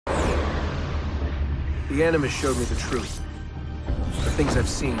The Animus showed me the truth. The things I've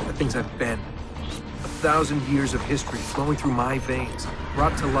seen, the things I've been. 1,000 years of history flowing through my veins,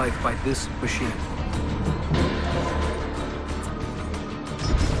 brought to life by this machine.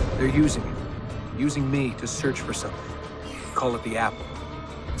 They're using me to search for something. Call it the Apple.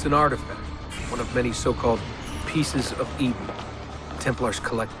 It's an artifact, one of many so-called pieces of Eden. Templars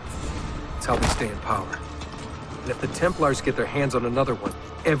collect them. It's how they stay in power. And if the Templars get their hands on another one,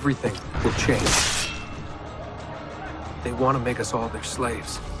 everything will change. They want to make us all their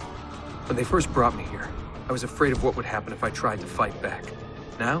slaves. When they first brought me here, I was afraid of what would happen if I tried to fight back.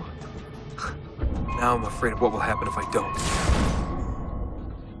 Now? Now I'm afraid of what will happen if I don't.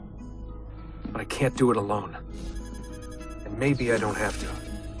 But I can't do it alone. And maybe I don't have to.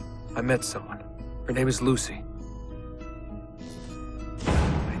 I met someone. Her name is Lucy.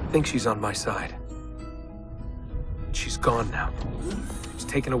 I think she's on my side. She's gone now. She's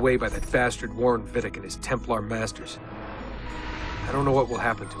taken away by that bastard Warren Vidic and his Templar masters. I don't know what will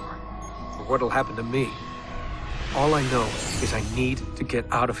happen to her, or what'll happen to me. All I know is I need to get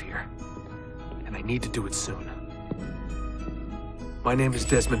out of here. And I need to do it soon. My name is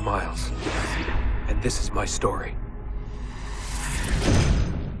Desmond Miles, and this is my story.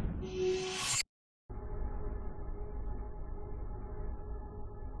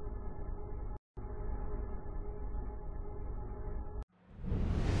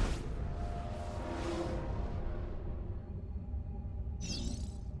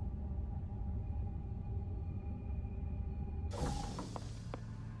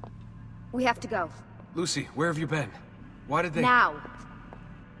 We have to go. Lucy, where have you been? Why did they— Now!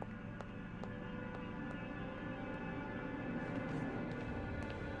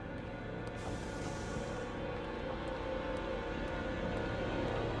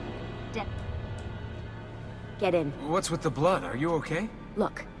 Get in. What's with the blood? Are you okay?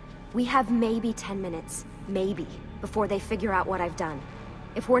 Look, we have maybe 10 minutes, maybe, before they figure out what I've done.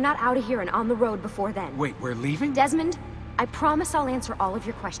 If we're not out of here and on the road before then— Wait, we're leaving? Desmond, I promise I'll answer all of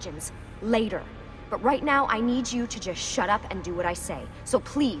your questions later. But right now, I need you to just shut up and do what I say. So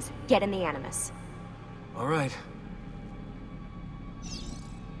please, get in the Animus. All right.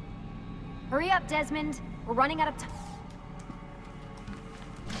 Hurry up, Desmond. We're running out of time.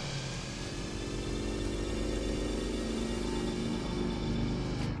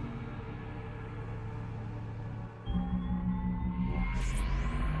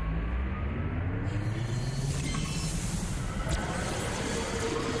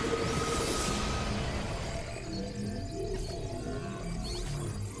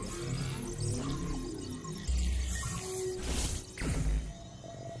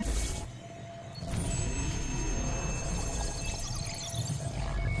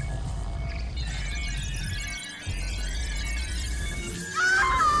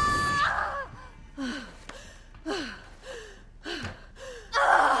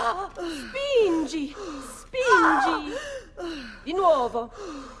 Spingi! Di nuovo!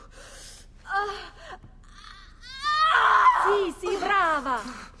 Sì, sì, brava!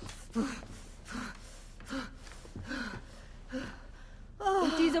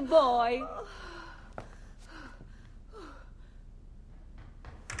 It is a boy.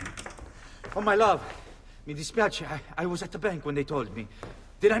 Oh, my love. Mi dispiace. I was at the bank when they told me.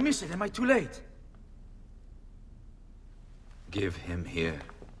 Did I miss it? Am I too late? Give him here.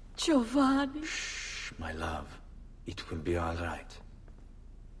 Giovanni. Shh, my love. It will be all right.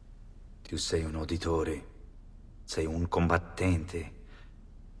 Tu sei un uditore. Sei un combattente.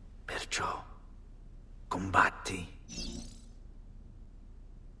 Perciò, combatti.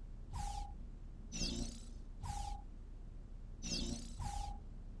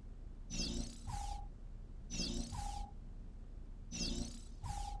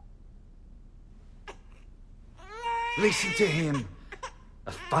 Listen to him.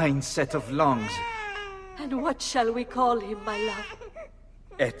 A fine set of lungs. And what shall we call him, my love?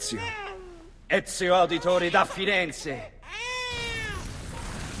 Ezio. Ezio Auditore da Firenze.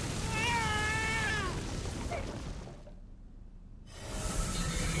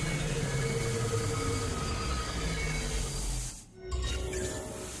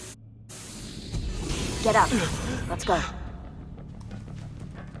 Get up. Let's go.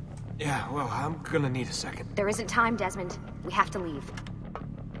 Yeah, well, I'm gonna need a second. There isn't time, Desmond. We have to leave.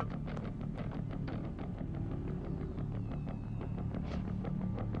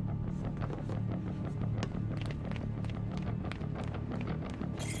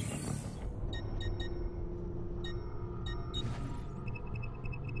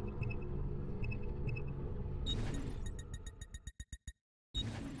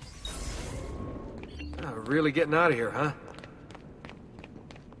 Really getting out of here, huh?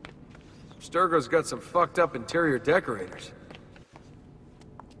 Sturgo's got some fucked up interior decorators.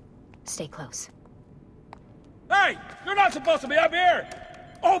 Stay close. Hey! You're not supposed to be up here!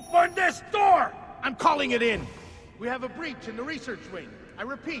 Open this door! I'm calling it in. We have a breach in the research wing. I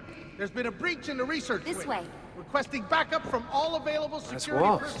repeat, there's been a breach in the research wing. This way. Requesting backup from all available Nice security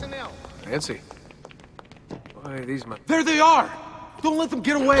walls. personnel. Fancy. Why are these There they are! Don't let them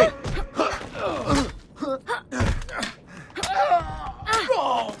get away!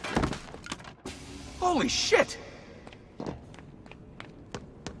 Holy shit!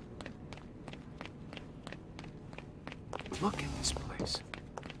 Look at this place.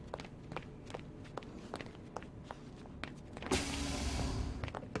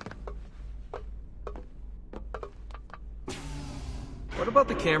 What about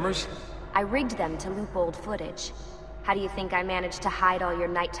the cameras? I rigged them to loop old footage. How do you think I managed to hide all your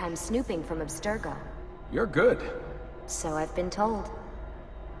nighttime snooping from Abstergo? You're good. So I've been told.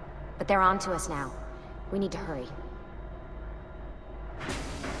 But they're on to us now. We need to hurry.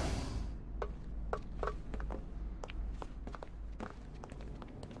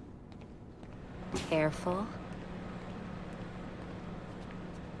 Careful.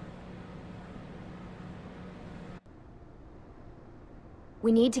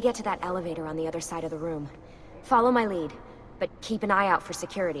 We need to get to that elevator on the other side of the room. Follow my lead, but keep an eye out for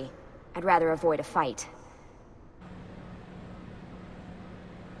security. I'd rather avoid a fight.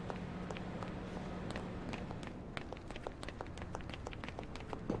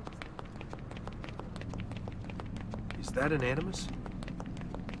 Is that an animus?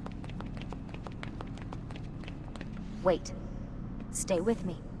 Wait. Stay with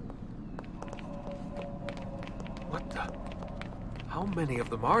me. What the? How many of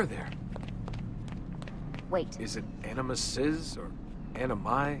them are there? Wait. Is it animuses or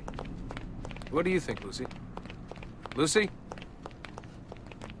animi? What do you think, Lucy? Lucy?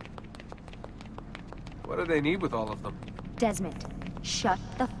 What do they need with all of them? Desmond, shut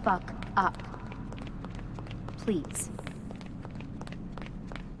the fuck up. Please.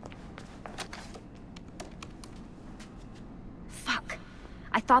 Fuck.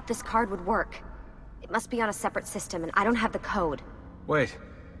 I thought this card would work. It must be on a separate system, and I don't have the code. Wait.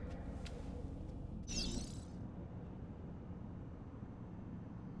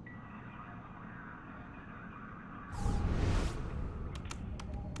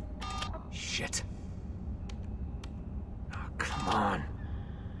 Shit. Oh, come on.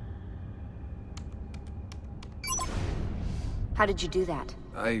 How did you do that?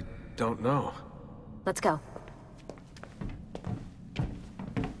 I don't know. Let's go.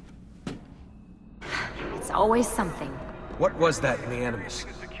 It's always something. What was that in the Animus?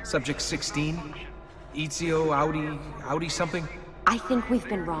 Subject 16? Ezio Audi something? I think we've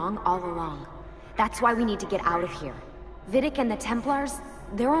been wrong all along. That's why we need to get out of here. Vidic and the Templars,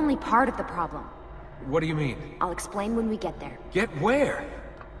 they're only part of the problem. What do you mean? I'll explain when we get there. Get where?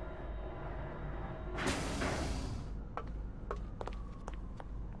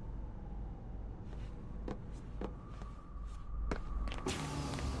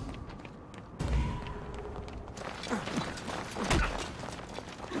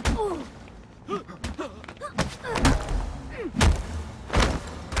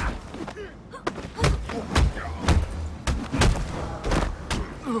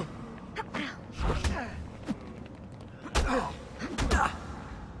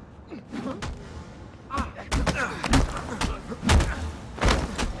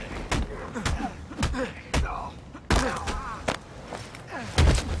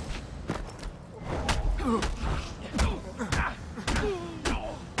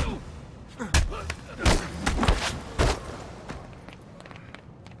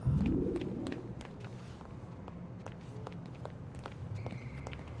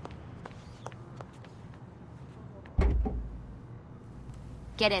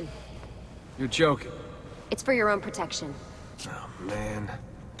 Get in. You're joking. It's for your own protection. Oh, man.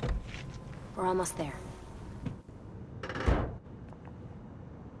 We're almost there.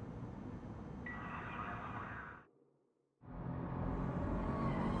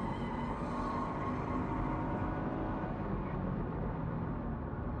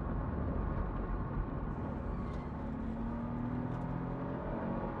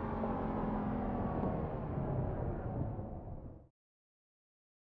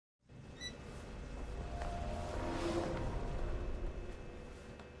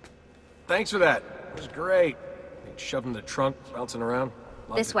 Thanks for that. It was great. Shoved in the trunk, bouncing around.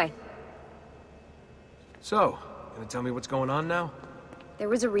 Loved This it. way. So, gonna tell me what's going on now? There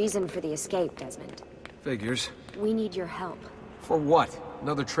was a reason for the escape, Desmond. Figures. We need your help. For what?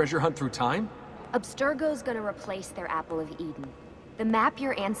 Another treasure hunt through time? Abstergo's gonna replace their Apple of Eden. The map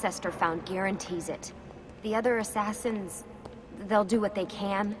your ancestor found guarantees it. The other assassins, they'll do what they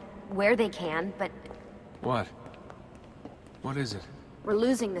can, where they can, but... What? What is it? We're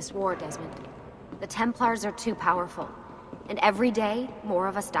losing this war, Desmond. The Templars are too powerful, and every day, more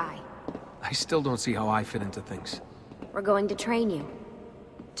of us die. I still don't see how I fit into things. We're going to train you.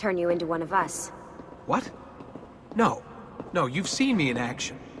 Turn you into one of us. What? No. No, you've seen me in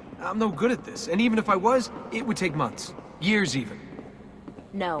action. I'm no good at this, and even if I was, it would take months. Years even.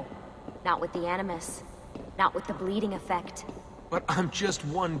 No. Not with the Animus. Not with the bleeding effect. But I'm just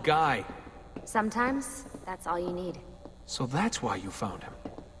one guy. Sometimes, that's all you need. So that's why you found him.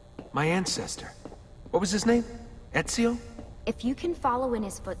 My ancestor. What was his name? Ezio? If you can follow in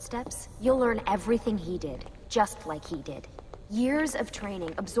his footsteps, you'll learn everything he did, just like he did. Years of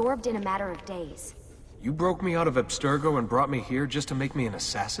training, absorbed in a matter of days. You broke me out of Abstergo and brought me here just to make me an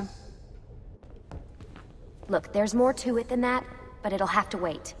assassin? Look, there's more to it than that, but it'll have to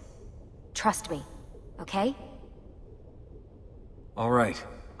wait. Trust me, okay? All right,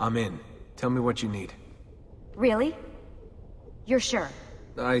 I'm in. Tell me what you need. Really? You're sure?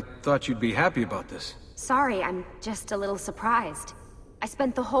 I thought you'd be happy about this. Sorry, I'm just a little surprised. I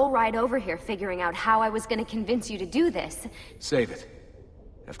spent the whole ride over here figuring out how I was gonna convince you to do this. Save it.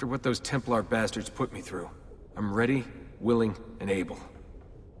 After what those Templar bastards put me through, I'm ready, willing, and able.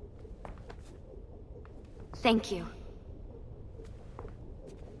 Thank you.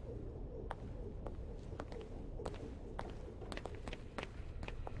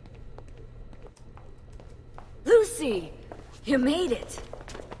 Lucy! You made it!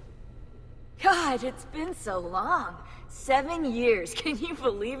 God, it's been so long. 7 years, can you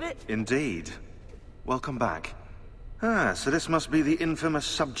believe it? Indeed. Welcome back. Ah, so this must be the infamous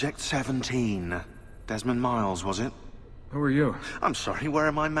Subject 17. Desmond Miles, was it? Who are you? I'm sorry, where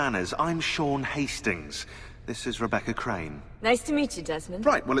are my manners? I'm Sean Hastings. This is Rebecca Crane. Nice to meet you, Desmond.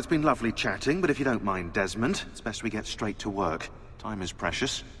 Right, well, it's been lovely chatting, but if you don't mind, Desmond, it's best we get straight to work. Time is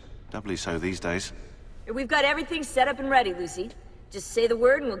precious. Doubly so these days. We've got everything set up and ready, Lucy. Just say the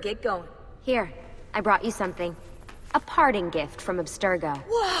word and we'll get going. Here, I brought you something. A parting gift from Abstergo.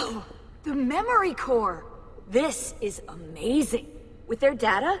 Whoa! The memory core! This is amazing. With their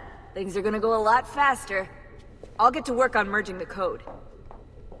data, things are gonna go a lot faster. I'll get to work on merging the code.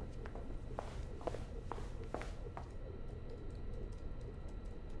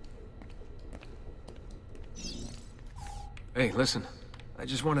 Hey, listen. I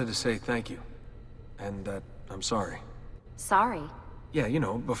just wanted to say thank you. And that I'm sorry. Sorry? Yeah, you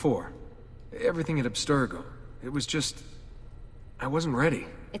know, before. Everything at Abstergo. It was just... I wasn't ready.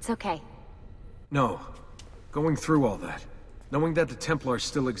 It's okay. No. Going through all that. Knowing that the Templars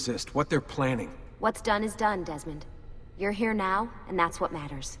still exist, what they're planning. What's done is done, Desmond. You're here now, and that's what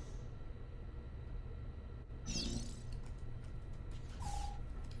matters.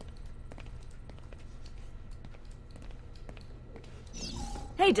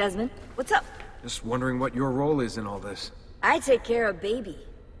 Hey, Desmond. What's up? Just wondering what your role is in all this. I take care of Baby.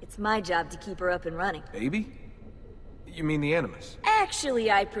 It's my job to keep her up and running. Baby? You mean the Animus? Actually,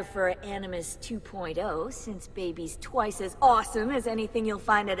 I prefer Animus 2.0, since Baby's twice as awesome as anything you'll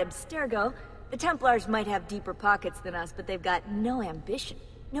find at Abstergo. The Templars might have deeper pockets than us, but they've got no ambition,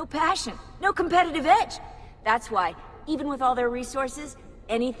 no passion, no competitive edge. That's why, even with all their resources,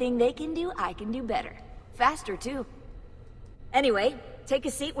 anything they can do, I can do better. Faster, too. Anyway, take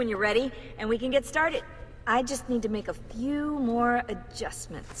a seat when you're ready, and we can get started. I just need to make a few more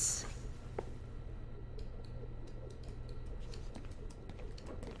adjustments.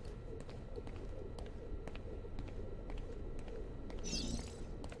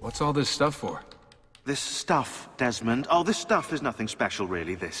 What's all this stuff for? This stuff, Desmond. Oh, this stuff is nothing special,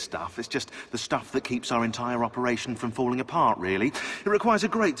 really, this stuff. It's just the stuff that keeps our entire operation from falling apart, really. It requires a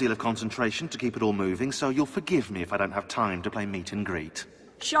great deal of concentration to keep it all moving, so you'll forgive me if I don't have time to play meet and greet.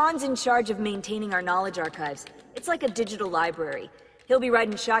 Sean's in charge of maintaining our knowledge archives. It's like a digital library. He'll be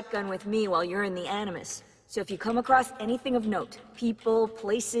riding shotgun with me while you're in the Animus. So if you come across anything of note, people,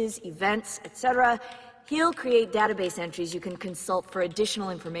 places, events, etc., he'll create database entries you can consult for additional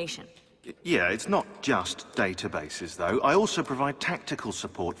information. Yeah, it's not just databases, though. I also provide tactical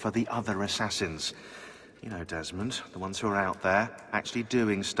support for the other assassins. You know, Desmond, the ones who are out there, actually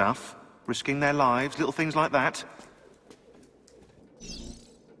doing stuff, risking their lives, little things like that.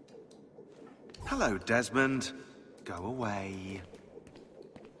 Hello, Desmond. Go away.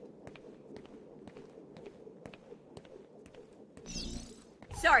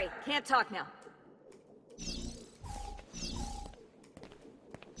 Sorry, can't talk now.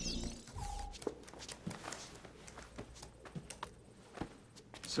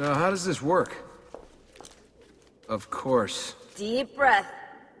 So how does this work? Of course. Deep breath.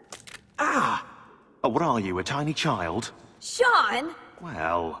 Ah! Oh, what are you, a tiny child? Sean!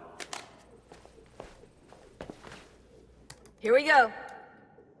 Well... Here we go.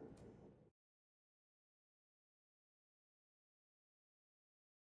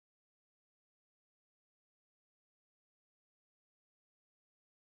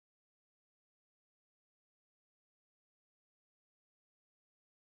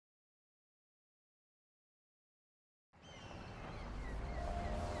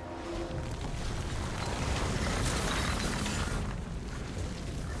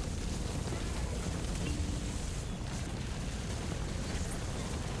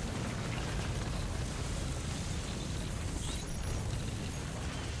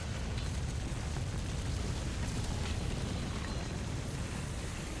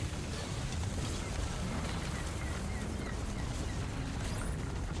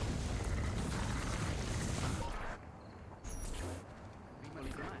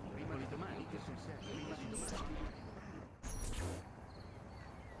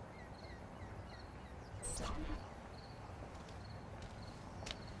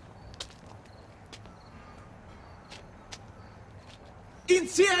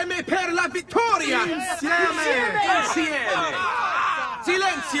 Insieme per la vittoria! Insieme!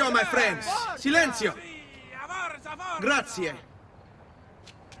 Silenzio, my friends! Silenzio! Grazie.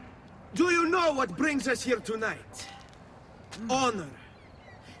 Do you know what brings us here tonight? Honor.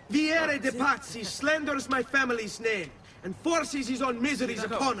 Viere de Pazzi slanders my family's name and forces his own miseries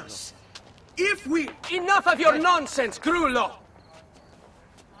upon us. If we... Enough of your nonsense, Grullo!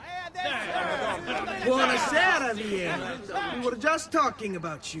 Buonasera, Viera. We were just talking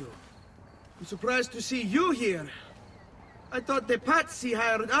about you. I'm surprised to see you here. I thought the Pazzi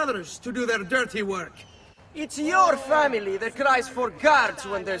hired others to do their dirty work. It's your family that cries for guards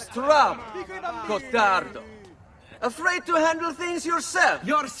when there's trouble, Cotardo. Afraid to handle things yourself?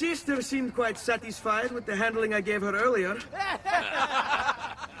 Your sister seemed quite satisfied with the handling I gave her earlier.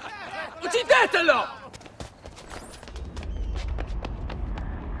 Uccidetelo!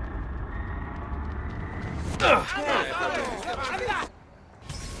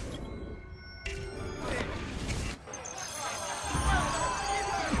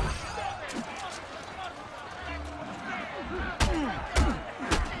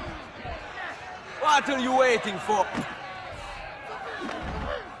 What are you waiting for?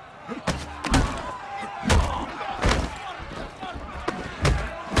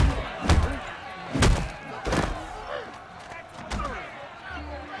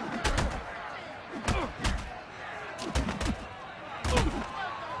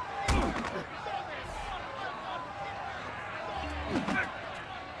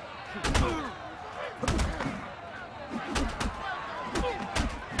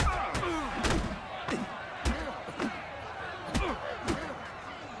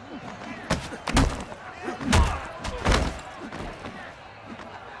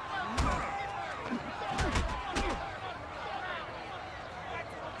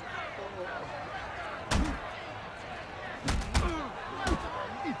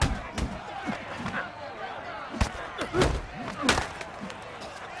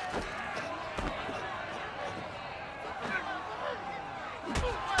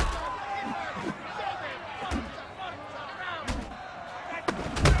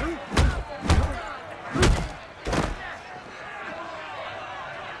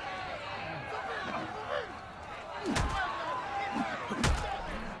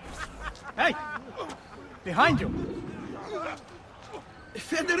 Hey! Behind you!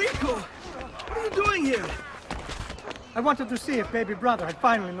 Federico! What are you doing here? I wanted to see if baby brother had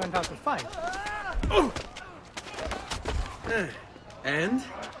finally learned how to fight. And?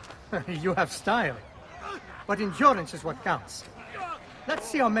 You have style. But endurance is what counts. Let's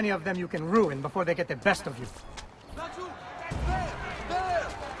see how many of them you can ruin before they get the best of you.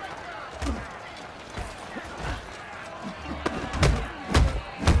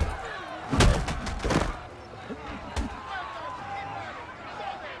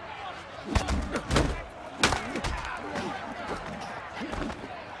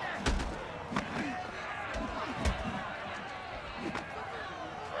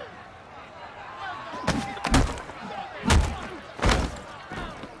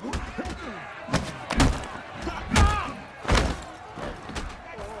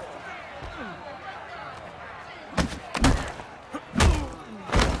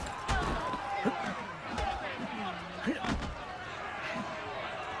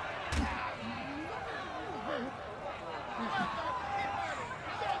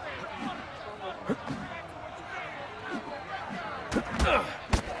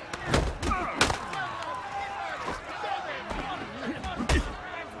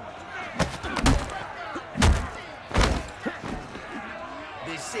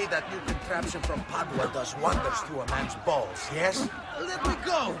 that new contraption from Padua does wonders to a man's balls, yes? Let me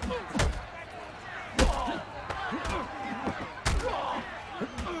go!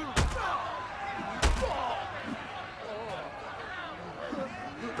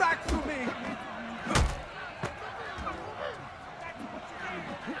 Back to me!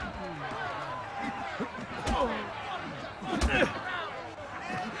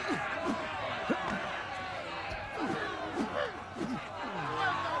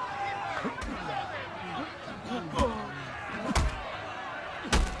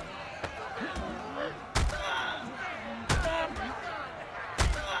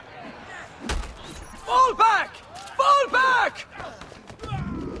 Fall back! Fall back!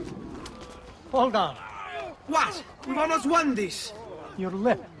 Hold on. What? We've almost won this. Your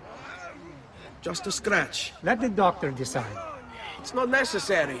lip. Just a scratch. Let the doctor decide. It's not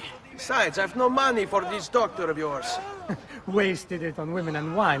necessary. Besides, I've no money for this doctor of yours. Wasted it on women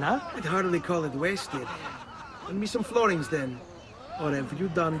and wine, huh? I'd hardly call it wasted. Lend me some florins then. Or have you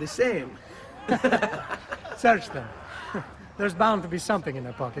done the same? Search them. There's bound to be something in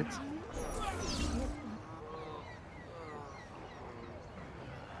their pockets.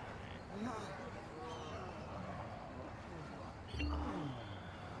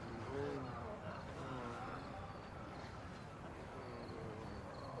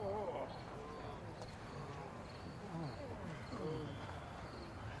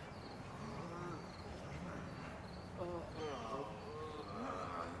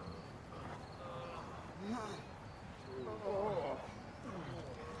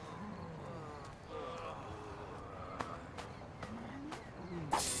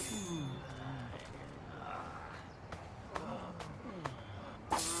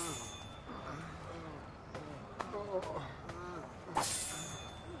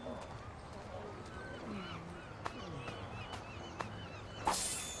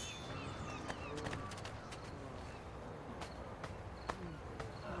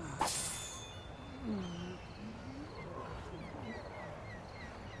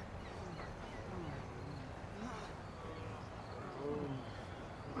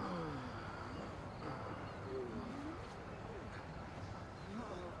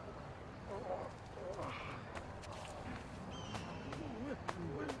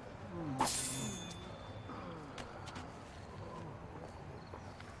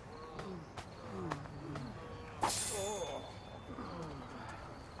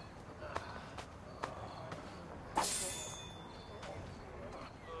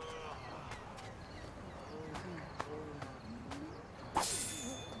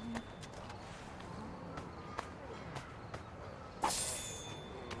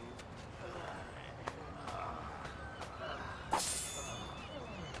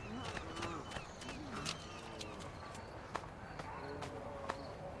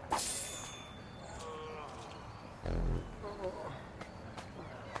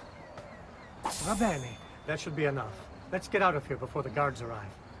 Va bene. That should be enough. Let's get out of here before the guards arrive.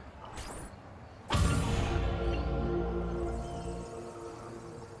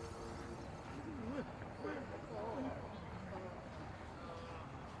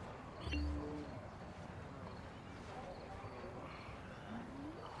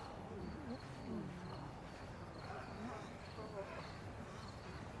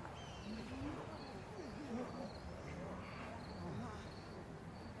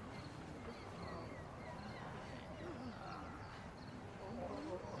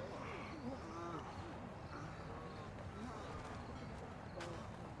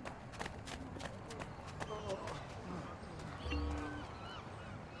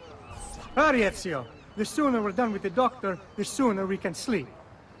 Hurry, Ezio. The sooner we're done with the doctor, the sooner we can sleep.